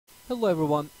Hello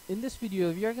everyone, in this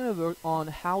video we are going to work on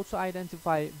how to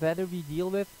identify whether we deal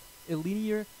with a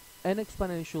linear, an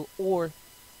exponential or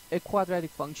a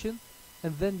quadratic function,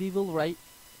 and then we will write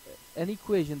an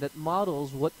equation that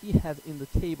models what we have in the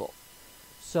table.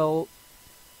 So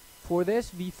for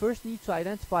this we first need to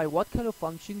identify what kind of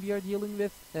function we are dealing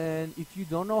with, and if you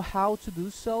don't know how to do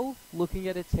so looking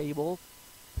at a table,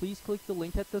 please click the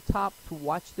link at the top to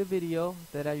watch the video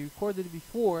that I recorded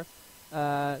before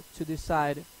to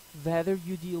decide whether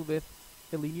you deal with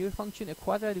a linear function, a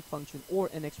quadratic function, or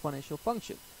an exponential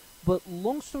function. But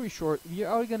long story short, we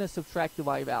are going to subtract the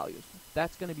y values.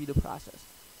 That's going to be the process.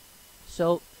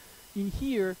 So in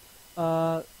here,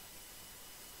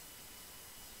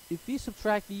 if we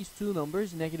subtract these two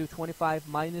numbers, negative 25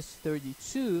 minus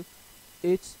 32,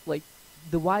 it's like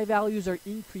the y values are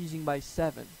increasing by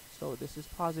 7. So this is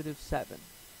positive 7.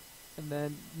 And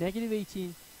then negative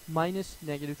 18 minus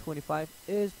negative 25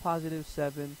 is positive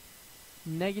 7.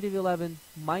 Negative 11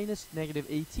 minus negative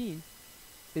 18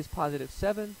 is positive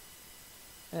 7.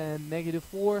 And negative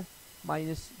 4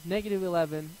 minus negative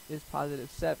 11 is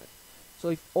positive 7. So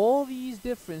if all these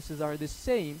differences are the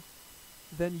same,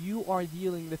 then you are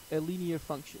dealing with a linear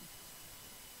function.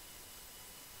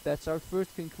 That's our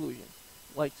first conclusion.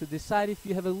 Like, to decide if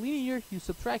you have a linear, you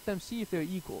subtract them, see if they're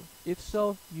equal. If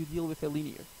so, you deal with a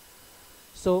linear.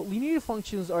 So linear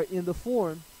functions are in the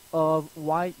form of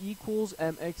y equals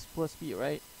mx plus b,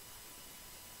 right?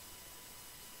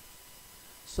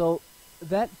 So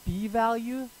that b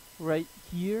value right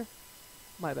here,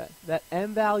 my bad, that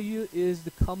m value is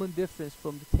the common difference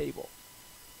from the table.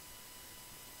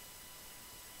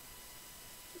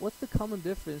 What's the common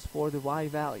difference for the y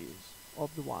values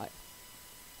of the y?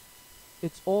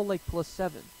 It's all like plus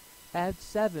 7. Add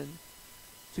 7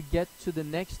 to get to the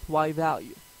next y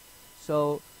value.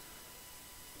 So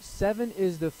 7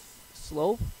 is the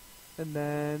slope, and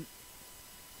then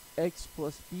x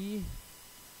plus b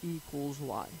equals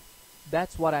y.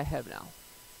 That's what I have now.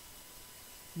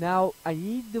 Now I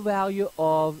need the value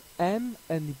of m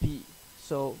and b.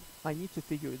 So I need to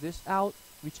figure this out,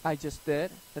 which I just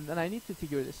did, and then I need to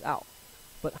figure this out.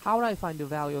 But how do I find the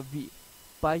value of b?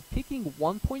 By picking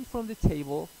one point from the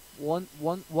table, one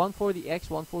for the x,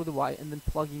 one for the y, and then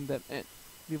plugging them in.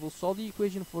 We will solve the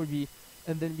equation for b,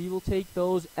 and then we will take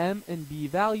those m and b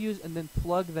values and then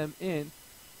plug them in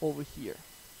over here.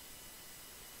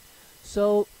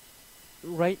 So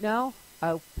right now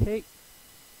I'll pick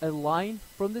a line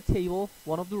from the table,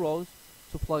 one of the rows,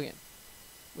 to plug in.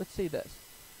 Let's say this.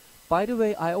 By the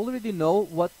way, I already know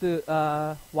what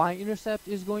the y-intercept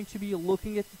is going to be.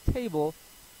 Looking at the table,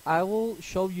 I will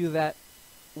show you that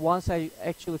once I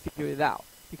actually figure it out,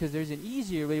 because there's an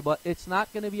easier way, but it's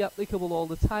not going to be applicable all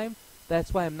the time.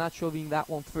 That's why I'm not showing that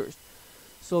one first.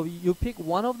 So you pick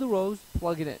one of the rows,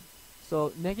 plug it in.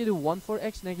 So negative 1 for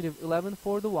x, negative 11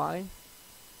 for the y.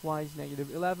 Y is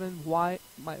negative 11. Y,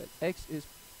 my x is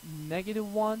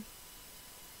negative 1.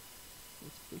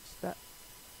 Let's fix that.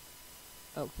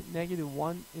 Okay, negative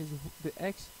 1 is the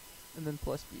x, and then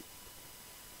plus b.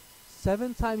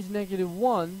 7 times negative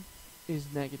 1 is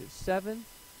negative 7.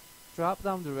 Drop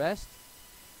down the rest.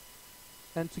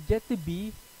 And to get the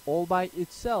b all by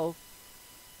itself,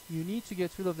 you need to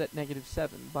get rid of that negative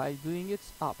 7 by doing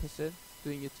its opposite,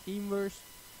 doing its inverse.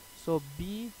 So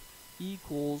b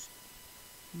equals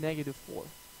negative 4.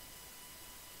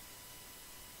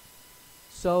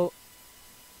 So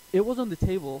it was on the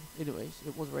table anyways,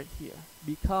 it was right here,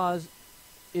 because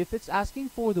if it's asking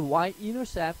for the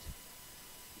y-intercept,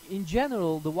 in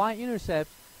general the y-intercept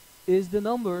is the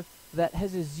number that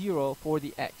has a 0 for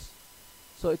the x.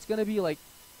 So it's going to be like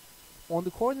on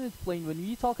the coordinate plane. When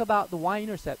we talk about the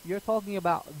y-intercept, you're talking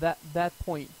about that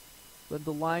point when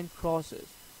the line crosses.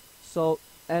 So,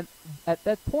 and at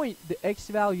that point the x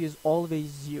value is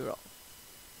always 0.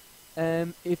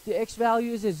 And if the x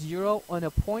value is a 0 on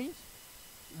a point,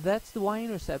 that's the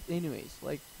y-intercept anyways.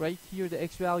 Like right here the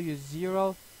x value is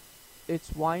 0,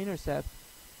 its y-intercept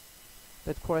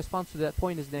that corresponds to that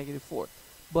point is negative 4.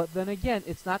 But then again,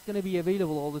 it's not going to be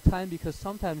available all the time, because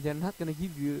sometimes they're not going to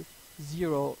give you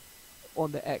 0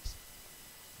 on the x.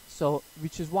 So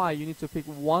which is why you need to pick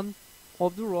one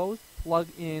of the rows, plug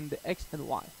in the x and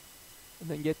y, and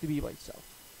then get the b by itself.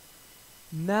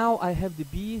 Now I have the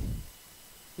b,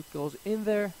 it goes in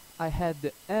there. I had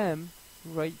the m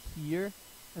right here,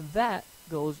 and that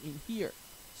goes in here.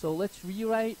 So let's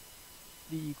rewrite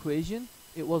the equation.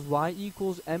 It was y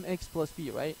equals mx plus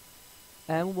b, right?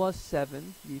 M was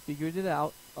 7. We figured it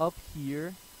out up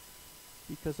here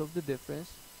because of the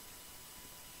difference.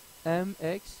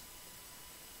 Mx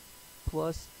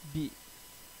plus b.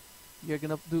 You're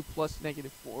gonna do plus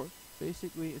negative 4.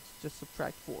 Basically, it's just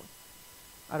subtract 4.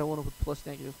 I don't want to put plus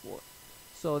negative 4.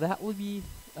 So that will be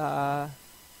my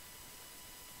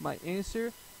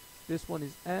answer. This one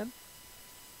is N.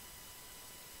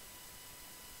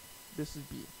 This is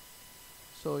B.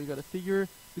 So you got to figure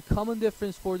the common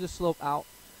difference for the slope out,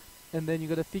 and then you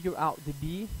got to figure out the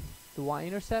B, the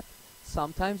y-intercept.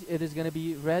 Sometimes it is going to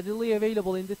be readily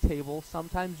available in the table.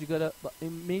 Sometimes you got to,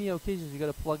 in many occasions, you got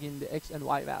to plug in the x and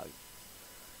y value.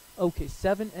 Okay,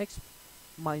 7x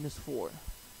minus 4.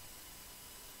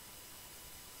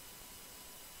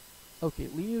 Okay,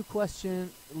 linear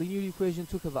equation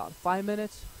took about 5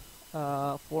 minutes,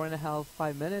 4.5,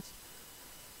 5 minutes.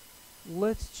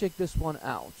 Let's check this one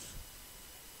out.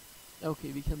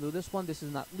 Okay, we can do this one. This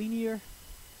is not linear.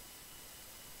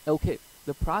 Okay,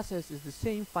 the process is the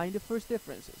same. Find the first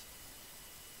differences.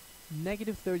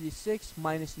 Negative 36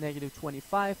 minus negative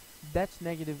 25, that's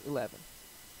negative 11.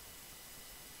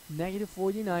 Negative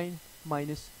 49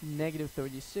 minus negative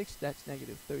 36, that's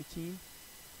negative 13.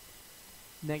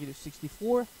 Negative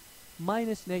 64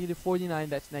 minus negative 49,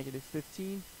 that's negative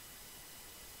 15.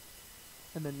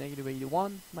 And then negative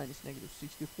 81 minus negative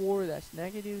 64, that's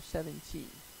negative 17.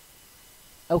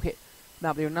 Okay,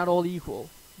 now they're not all equal.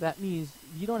 That means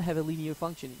you don't have a linear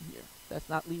function in here. That's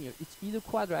not linear. It's either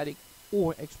quadratic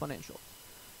or exponential.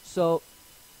 So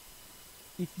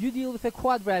if you deal with a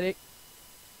quadratic,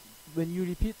 when you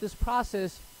repeat this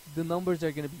process, the numbers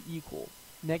are going to be equal.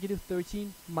 Negative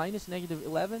 13 minus negative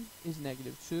 11 is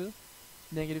negative 2.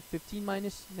 Negative 15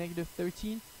 minus negative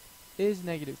 13 is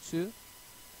negative 2.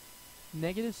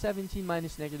 Negative 17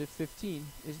 minus negative 15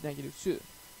 is negative 2.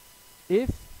 If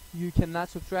you cannot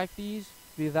subtract these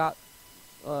without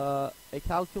a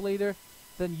calculator,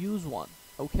 then use one.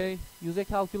 Okay, use a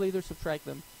calculator, subtract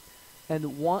them,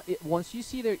 and once you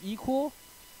see they're equal,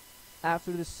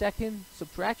 after the second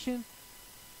subtraction,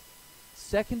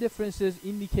 second differences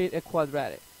indicate a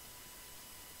quadratic.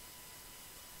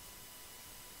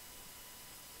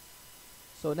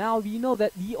 So now we know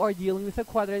that we are dealing with a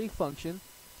quadratic function,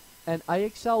 and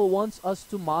IXL wants us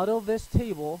to model this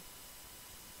table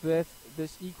with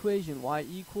this equation, y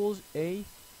equals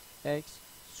ax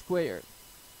squared.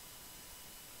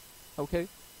 Okay,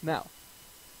 now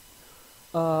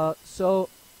so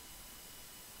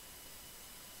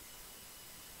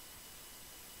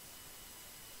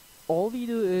all we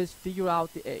do is figure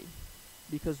out the a,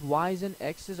 because y's and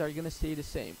x's are going to stay the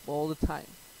same all the time.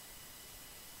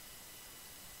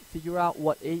 Figure out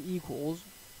what a equals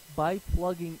by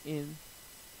plugging in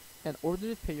an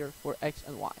ordered pair for x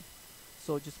and y.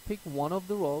 So just pick one of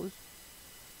the rows.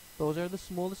 Those are the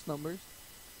smallest numbers,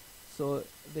 so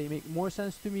they make more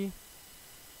sense to me.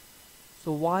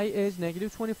 So y is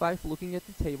negative 25, looking at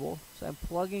the table, so I'm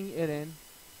plugging it in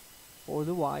for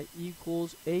the y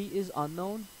equals a is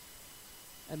unknown,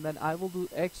 and then I will do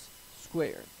x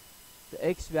squared. The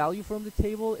x value from the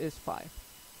table is 5.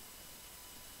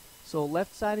 So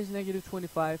left side is negative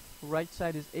 25, right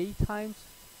side is a times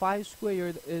 5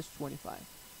 squared is 25.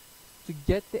 To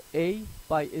get the a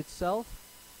by itself,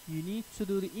 you need to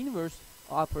do the inverse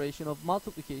operation of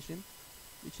multiplication,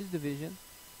 which is division.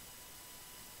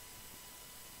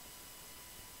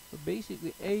 So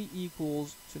basically a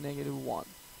equals to negative 1.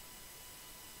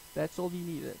 That's all we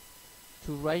needed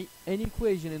to write an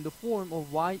equation in the form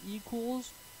of y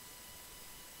equals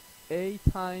a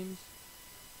times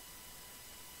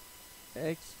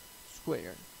x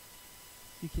squared.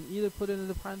 You can either put it in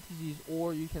the parentheses,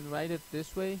 or you can write it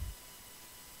this way,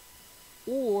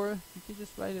 or you can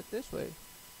just write it this way.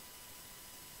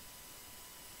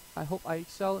 I hope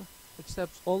IXL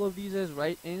accepts all of these as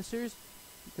right answers,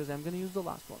 because I'm going to use the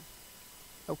last one.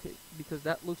 Okay, because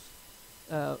that looks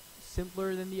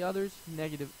simpler than the others.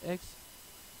 Negative x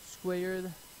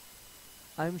squared.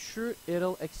 I'm sure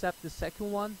it'll accept the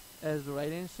second one as the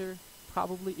right answer.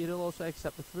 Probably it'll also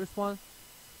accept the first one.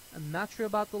 I'm not sure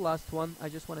about the last one. I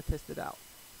just want to test it out.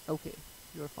 Okay,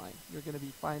 you're fine. You're going to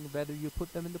be fine whether you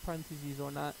put them in the parentheses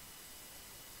or not.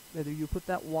 Whether you put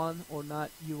that one or not,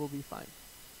 you will be fine.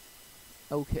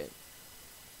 Okay,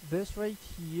 this right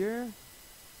here,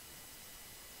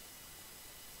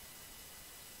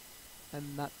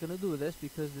 I'm not gonna do this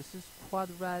because this is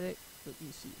quadratic. Let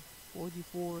me see,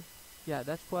 44, yeah,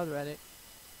 that's quadratic.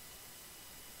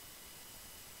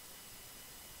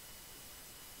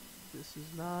 This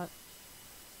is not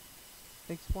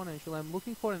exponential. I'm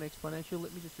looking for an exponential.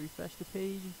 Let me just refresh the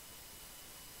page.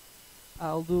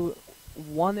 I'll do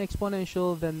one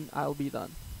exponential, then I'll be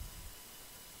done.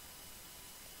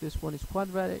 This one is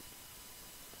quadratic.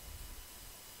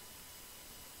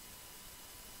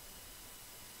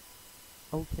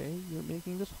 Okay, you're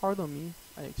making this hard on me.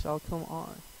 IXL, come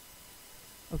on.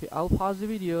 Okay, I'll pause the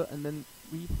video and then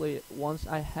replay it once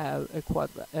I have a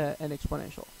an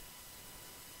exponential.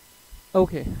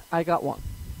 Okay, I got one.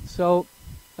 So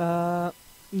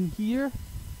in here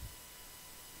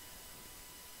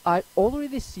I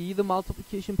already see the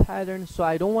multiplication pattern, so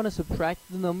I don't want to subtract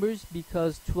the numbers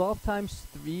because 12 times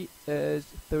 3 is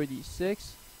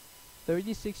 36.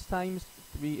 36 times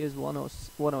 3 is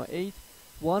 108.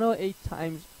 108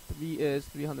 times 3 is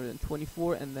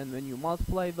 324, and then when you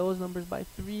multiply those numbers by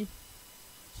 3,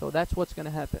 so that's what's going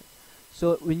to happen.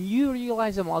 So when you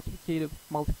realize a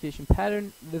multiplication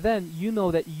pattern, then you know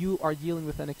that you are dealing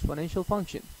with an exponential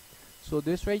function. So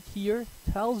this right here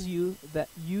tells you that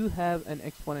you have an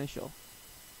exponential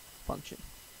function.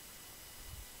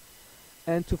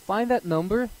 And to find that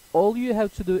number, all you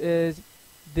have to do is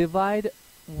divide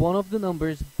one of the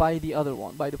numbers by the other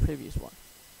one, by the previous one.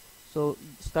 So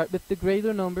start with the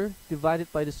greater number, divide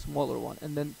it by the smaller one,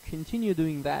 and then continue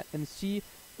doing that and see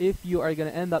if you are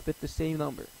going to end up with the same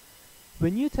number.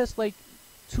 When you test like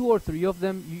 2 or 3 of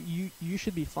them, you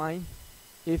should be fine.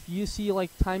 If you see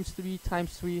like times 3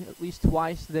 at least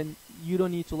twice, then you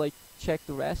don't need to like check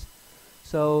the rest.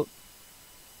 So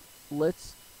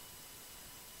let's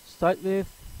start with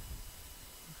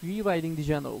rewriting the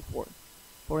general form.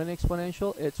 For an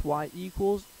exponential, it's y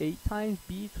equals 8 times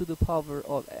b to the power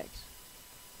of x.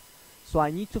 So I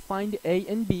need to find a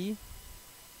and b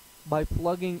by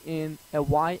plugging in a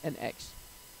y and x.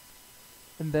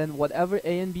 And then whatever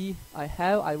a and b I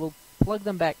have, I will plug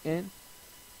them back in,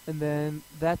 and then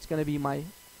that's going to be my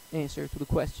answer to the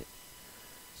question.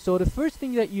 So the first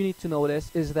thing that you need to notice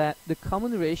is that the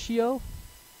common ratio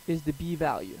is the b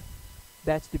value.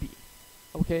 That's the b.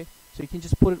 Okay? So you can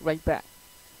just put it right back.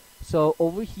 So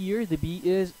over here, the b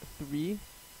is 3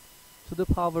 to the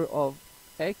power of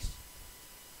x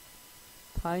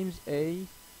times a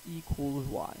equals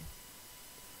y.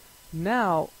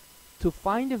 Now, to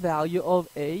find the value of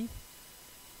a,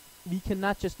 we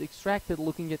cannot just extract it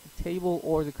looking at the table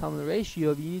or the common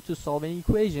ratio. We need to solve an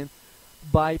equation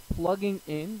by plugging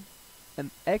in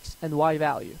an x and y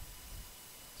value.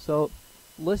 So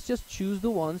let's just choose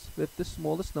the ones with the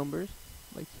smallest numbers,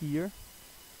 like here.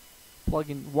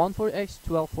 Plug in 1 for x,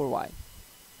 12 for y.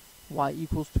 Y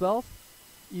equals 12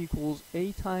 equals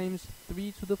a times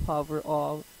 3 to the power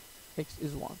of x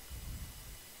is 1.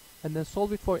 And then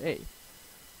solve it for a.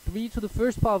 3 to the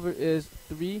first power is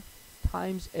 3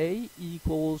 times a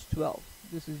equals 12.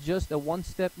 This is just a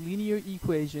one-step linear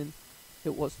equation.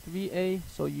 It was 3a,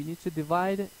 so you need to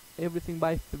divide everything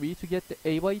by 3 to get the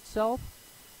a by itself.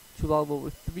 12 over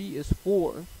 3 is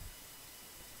 4.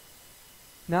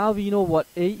 Now we know what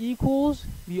a equals.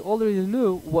 We already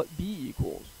knew what b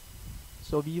equals.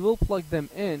 So we will plug them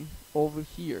in over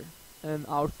here. And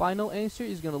our final answer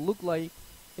is going to look like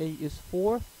a is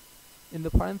 4. In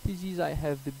the parentheses, I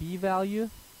have the b value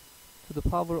to the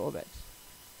power of x.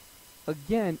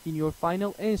 Again, in your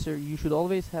final answer, you should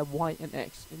always have y and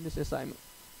x in this assignment.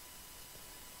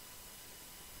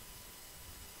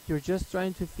 You're just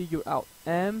trying to figure out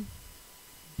m,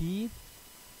 b,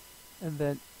 and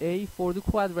then a for the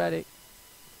quadratic,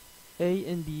 a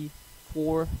and b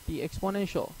for the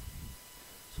exponential.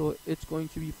 So it's going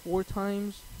to be 4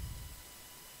 times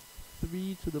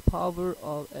 3 to the power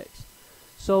of x.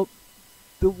 So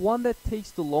the one that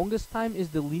takes the longest time is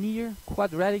the linear.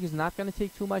 Quadratic is not going to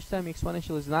take too much time.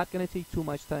 Exponential is not going to take too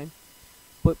much time.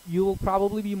 But you will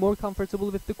probably be more comfortable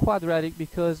with the quadratic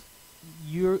because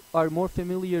you are more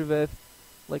familiar with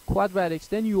like quadratics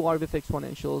than you are with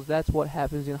exponentials. That's what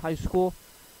happens in high school.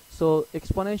 So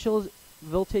exponentials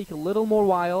will take a little more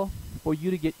while for you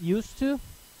to get used to.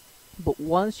 But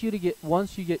once you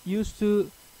get used to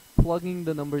plugging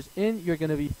the numbers in, you're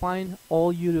gonna be fine.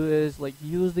 All you do is like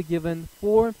use the given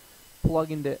form,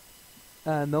 plug in the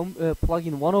plug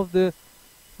in one of the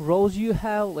rows you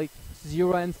have, like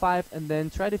 0 and 5, and then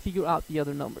try to figure out the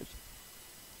other numbers.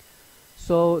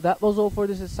 So that was all for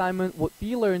this assignment. What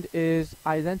we learned is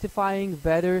identifying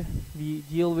whether we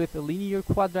deal with a linear,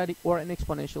 quadratic, or an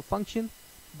exponential function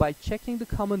by checking the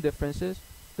common differences,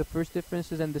 the first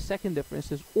differences and the second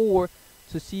differences, or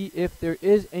to see if there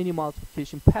is any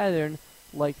multiplication pattern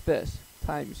like this,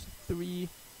 times 3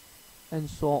 and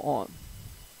so on.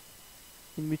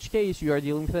 In which case you are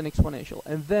dealing with an exponential.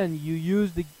 And then you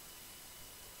use the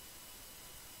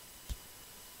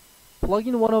plug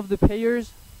in one of the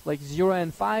pairs, like 0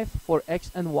 and 5 for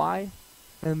x and y,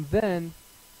 and then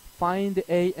find the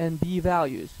a and b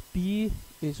values. B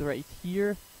is right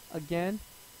here. Again,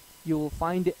 you will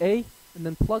find the a and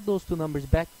then plug those two numbers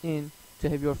back in to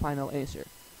have your final answer.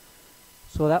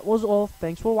 So that was all.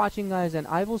 Thanks for watching, guys, and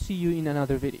I will see you in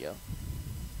another video.